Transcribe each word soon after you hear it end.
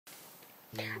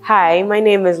Hi, my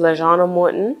name is Lajana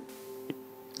Morton.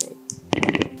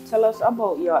 Tell us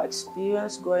about your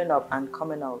experience growing up and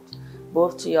coming out,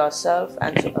 both to yourself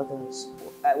and to others.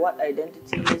 What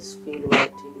identities feel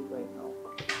right to you right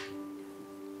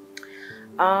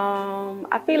now?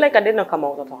 I feel like I did not come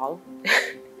out at all.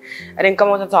 I didn't come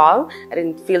out at all. I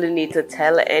didn't feel the need to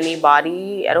tell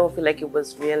anybody. I don't feel like it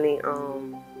was really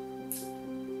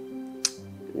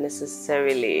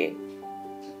necessarily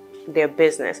their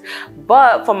business.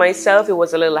 But for myself, it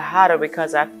was a little harder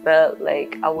because I felt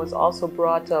like I was also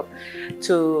brought up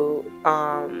to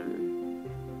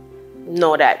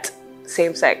know that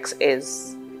same sex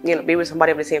is, being with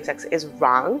somebody of the same sex is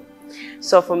wrong.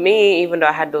 So for me, even though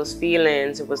I had those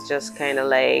feelings, it was just kind of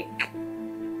like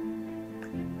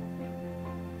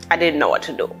I didn't know what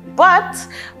to do. But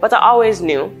I always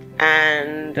knew,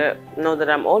 and now that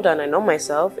I'm older and I know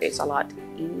myself, it's a lot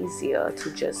easier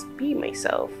to just be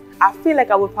myself. I feel like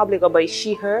I would probably go by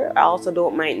she, her. I also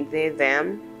don't mind they,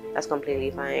 them. That's completely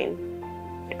fine.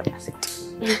 Yeah, that's it.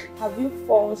 Have you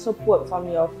found support from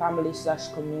your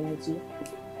family/community?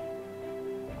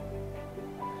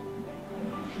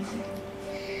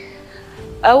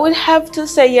 I would have to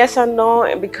say yes and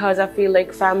no, because I feel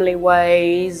like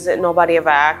family-wise, nobody ever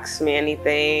asks me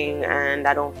anything, and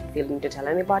I don't feel the need to tell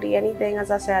anybody anything. As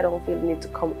I said, I don't feel the need to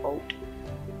come out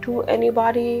to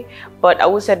anybody, but I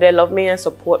would say they love me and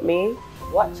support me.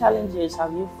 What challenges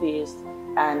have you faced,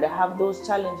 and have those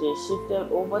challenges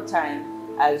shifted over time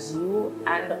as you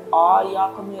and all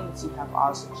your community have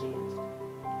also changed?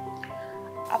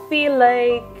 I feel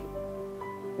like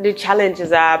the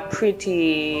challenges are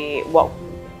pretty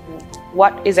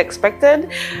what is expected.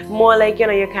 More like,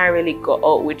 you can't really go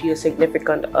out with your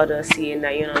significant other seeing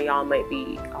that, y'all might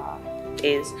be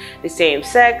is the same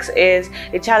sex. Is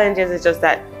the challenges is just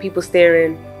that people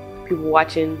staring, people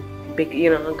watching, big,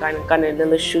 kind of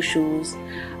little shoes.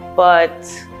 But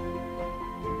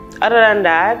other than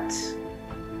that,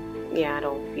 yeah, I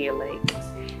don't feel like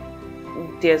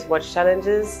there's much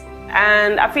challenges.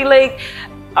 And I feel like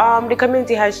the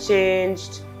community has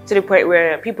changed to the point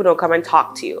where people don't come and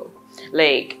talk to you.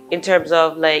 Like, in terms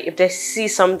of, like, if they see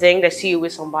something, they see you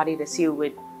with somebody, they see you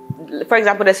with, for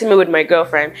example, they see me with my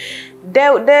girlfriend,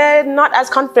 they're not as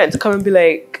confident to come and be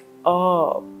like,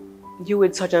 oh, you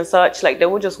with such and such. Like, they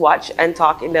will just watch and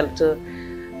talk in their little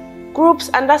groups,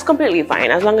 and that's completely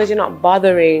fine, as long as you're not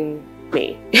bothering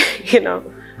me,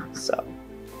 so.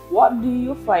 What do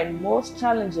you find most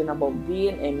challenging about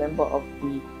being a member of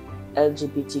the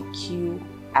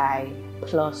LGBTQI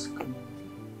plus community?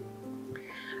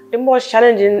 The most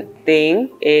challenging thing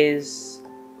is,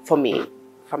 for me,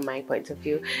 from my point of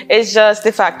view, it's just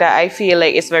the fact that I feel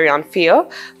like it's very unfair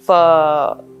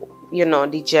for,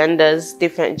 the genders,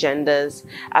 different genders.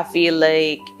 I feel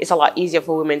like it's a lot easier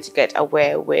for women to get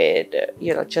away with,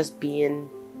 just being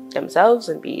themselves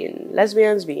and being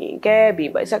lesbians, being gay,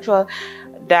 being bisexual,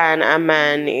 than a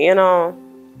man,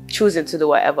 choosing to do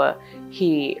whatever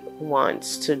he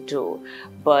wants to do.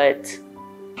 But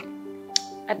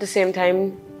at the same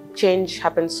time, change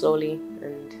happens slowly,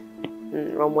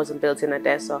 and Rome wasn't built in a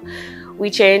day. So we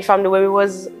changed from the way we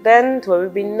was then to where we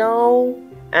be now,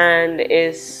 and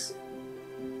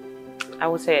I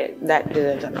would say that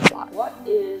deserves an applaud. What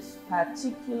is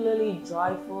particularly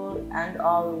joyful and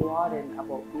or rewarding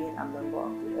about being a member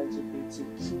of the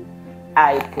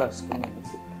LGBTQI plus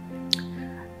community?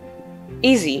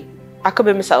 Easy. I could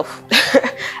be myself.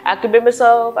 I could be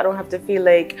myself. I don't have to feel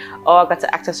like, oh, I got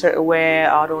to act a certain way, or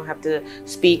I don't have to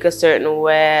speak a certain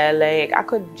way. Like, I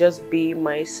could just be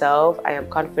myself. I am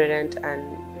confident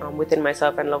and within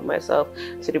myself and love myself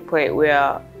to the point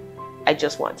where I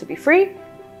just want to be free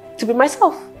to be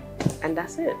myself. And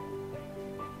that's it.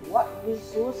 What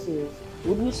resources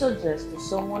would you suggest to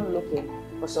someone looking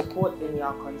for support in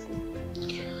your country?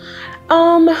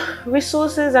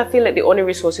 Resources, I feel like the only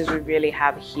resources we really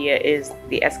have here is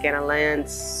the SKN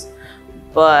Alliance.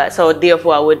 So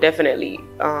therefore I would definitely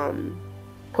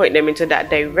point them into that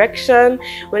direction.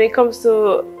 When it comes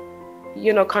to,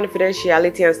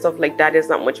 confidentiality and stuff like that, there's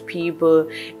not much people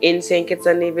in St. Kitts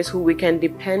and Nevis who we can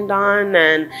depend on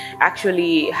and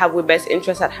actually have our best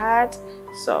interests at heart.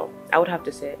 So I would have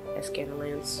to say SKN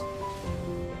Alliance.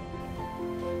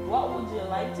 What would you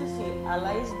like to see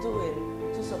allies doing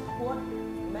to support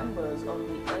members of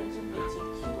the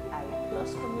LGBTQI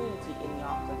plus community in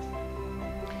your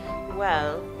country?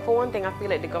 Well, for one thing, I feel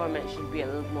like the government should be a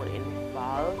little more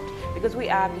involved, because we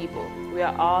are people. We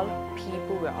are all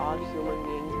people. We're all human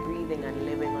beings breathing and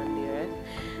living on the earth.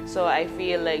 So I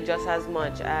feel like just as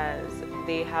much as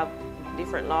they have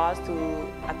different laws to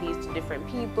appease to different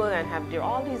people and have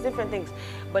all these different things,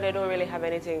 but they don't really have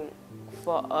anything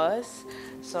for us.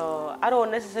 So I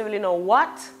don't necessarily know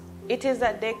what it is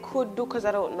that they could do, because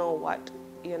I don't know what,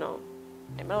 I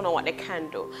don't know what they can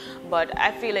do. But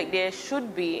I feel like there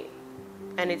should be,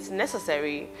 and it's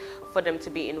necessary for them to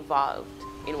be involved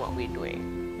in what we're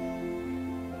doing.